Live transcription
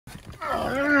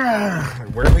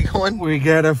Where are we going? We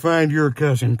gotta find your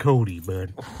cousin Cody,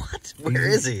 bud. What? Where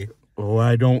is he? Oh,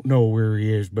 I don't know where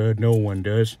he is, bud. No one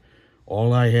does.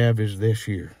 All I have is this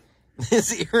here.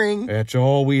 His earring? That's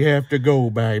all we have to go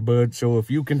by, bud. So if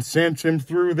you can sense him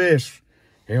through this,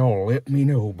 hell, let me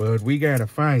know, bud. We gotta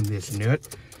find this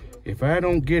nut. If I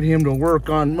don't get him to work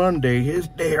on Monday, his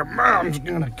damn mom's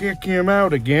gonna kick him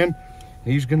out again.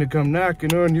 He's gonna come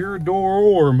knocking on your door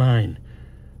or mine.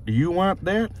 Do you want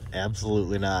that?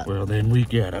 Absolutely not. Well, then we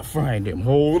gotta find him.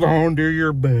 Hold on to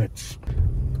your butts.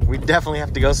 We definitely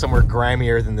have to go somewhere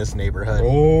grimier than this neighborhood.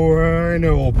 Oh, I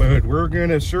know, but we're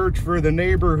gonna search for the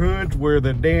neighborhoods where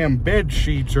the damn bed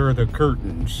sheets are the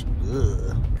curtains.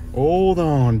 Ugh. Hold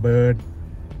on, bud.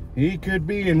 He could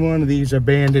be in one of these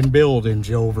abandoned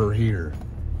buildings over here.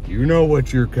 You know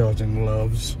what your cousin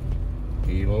loves.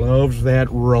 He loves that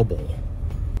rubble.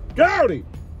 Cody!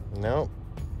 No.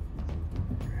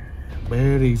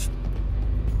 But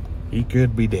he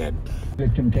could be dead.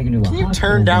 Can you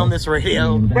turn down this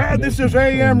radio? Brad, this is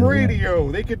AM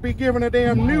radio. They could be giving a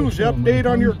damn news update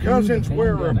on your cousin's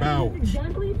whereabouts.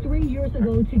 Exactly 3 years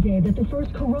ago today that the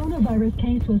first coronavirus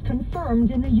case was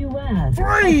confirmed in the U.S.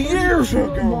 3 years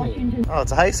ago! Oh,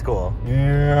 it's a high school.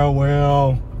 Yeah,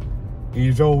 well,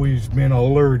 he's always been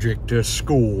allergic to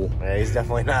school. Yeah, he's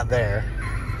definitely not there.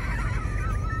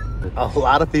 A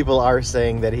lot of people are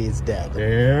saying that he's dead.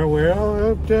 Yeah, well,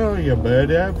 I'll tell you,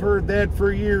 bud, I've heard that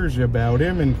for years about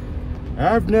him, and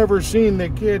I've never seen the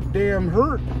kid damn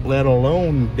hurt, let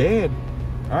alone dead.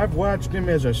 I've watched him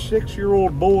as a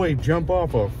 6-year-old boy jump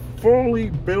off a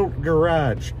fully built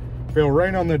garage. Fell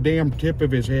right on the damn tip of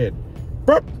his head.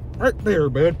 Pop, right there,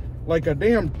 bud, like a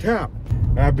damn top.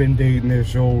 I've been dating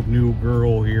this old new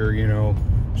girl here, you know,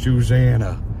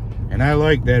 Susanna. And I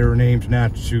like that her name's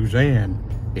not Suzanne.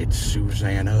 It's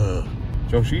Susanna.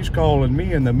 So she's calling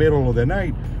me in the middle of the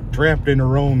night, trapped in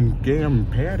her own damn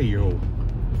patio.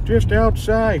 Just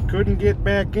outside, couldn't get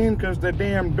back in because the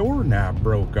damn doorknob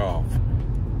broke off.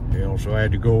 Hell, so I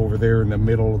had to go over there in the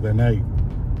middle of the night,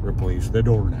 replace the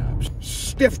doorknobs.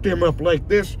 Stiffed him up like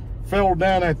this, fell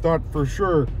down. I thought for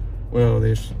sure, well,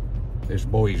 this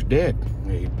boy's dead.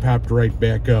 He popped right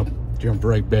back up, jumped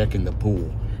right back in the pool.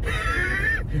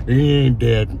 He ain't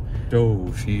dead.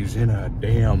 So she's in a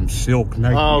damn silk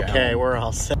nightgown. Okay, we're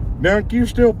all set. Dunk, you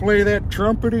still play that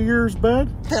trumpet of yours, bud?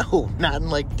 No, not in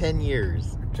like 10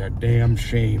 years. It's a damn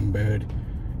shame, bud.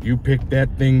 You picked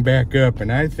that thing back up,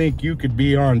 and I think you could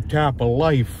be on top of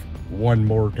life one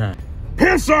more time.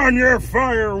 Piss on your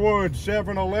firewood,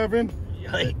 7-Eleven.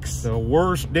 Yikes. The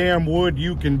worst damn wood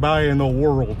you can buy in the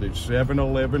world is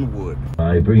 7-Eleven wood.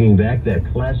 By bringing back that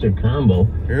classic combo.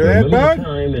 Hear that,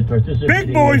 bud?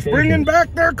 Big boys bringing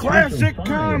back their classic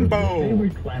combo.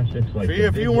 See,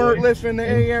 if you weren't listening to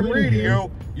AM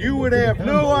radio, you would have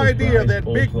no idea that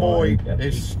Big Boy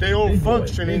is still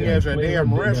functioning as a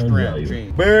damn restaurant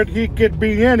chain. But he could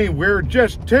be anywhere.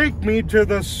 Just take me to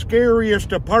the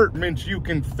scariest apartments you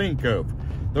can think of.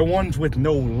 The ones with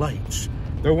no lights.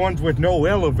 The ones with no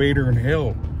elevator in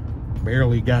hell.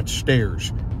 Barely got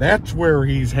stairs. That's where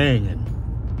he's hanging.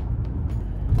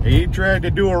 He tried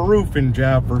to do a roofing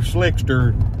job for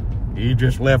Slickster. He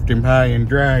just left him high and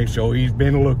dry, so he's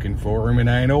been looking for him.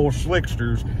 And I know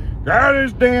Slickster's got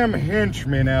his damn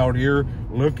henchmen out here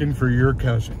looking for your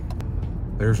cousin.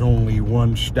 There's only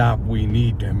one stop we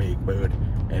need to make, bud,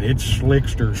 and it's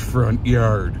Slickster's front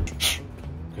yard.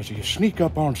 Because you sneak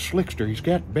up on Slickster, he's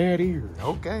got bad ears.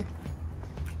 Okay.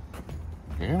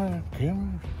 Yeah,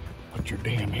 Kim, put your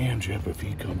damn hands up if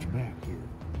he comes back here.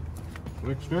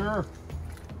 Slickster?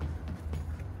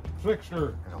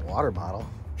 Slickster? And a water bottle.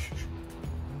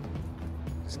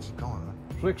 Just keep going.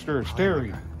 Slickster, it's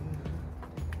Terry.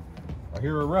 I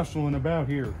hear a rustling about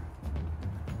here.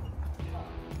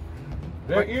 Is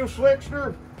that you,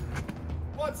 Slickster?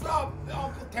 What's up,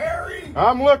 Uncle Terry?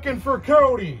 I'm looking for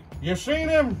Cody. You seen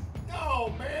him?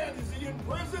 No, man. Is he in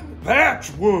prison?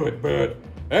 That's wood, bud.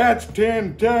 That's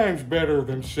 10 times better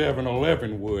than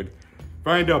 7-Eleven wood.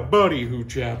 Find a buddy who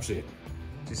chops it.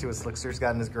 Did you see what Slickster's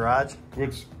got in his garage?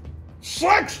 What's...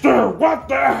 Slickster! What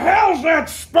the hell's that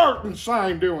Spartan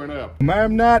sign doing up?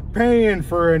 I'm not paying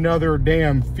for another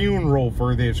damn funeral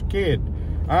for this kid.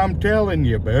 I'm telling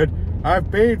you, bud.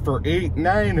 I've paid for 8,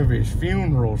 9 of his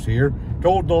funerals here.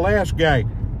 Told the last guy,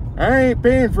 I ain't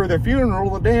paying for the funeral,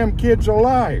 the damn kid's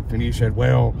alive. And he said,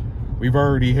 well, we've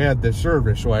already had the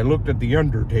service. So I looked at the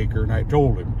undertaker and I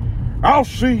told him, I'll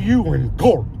see you in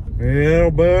court. Well,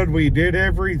 bud, we did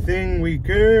everything we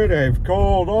could. I've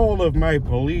called all of my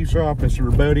police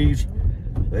officer buddies.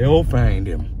 They'll find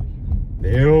him.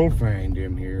 They'll find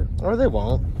him here. Or they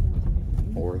won't.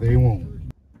 Or they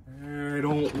won't. I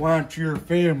don't want your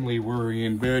family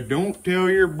worrying, bud. Don't tell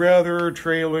your brother or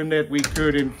Traylon that we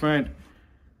couldn't find.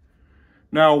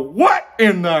 Now, what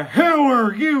in the hell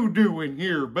are you doing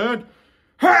here, bud?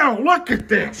 Hal, look at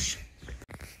this.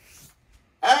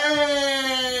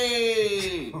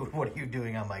 Hey! What are you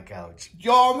doing on my couch?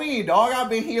 Y'all mean, dog? I've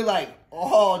been here like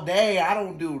all day. I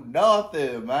don't do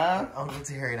nothing, man. Uncle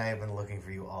Terry and I have been looking for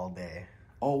you all day.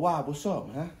 Oh, wow. What's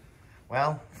up, man?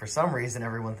 Well, for some reason,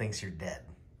 everyone thinks you're dead.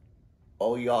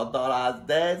 Oh, y'all thought I was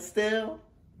dead still?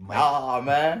 Might,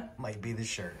 man. Might be the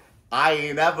shirt. I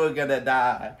ain't ever gonna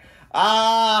die.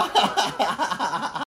 Ah!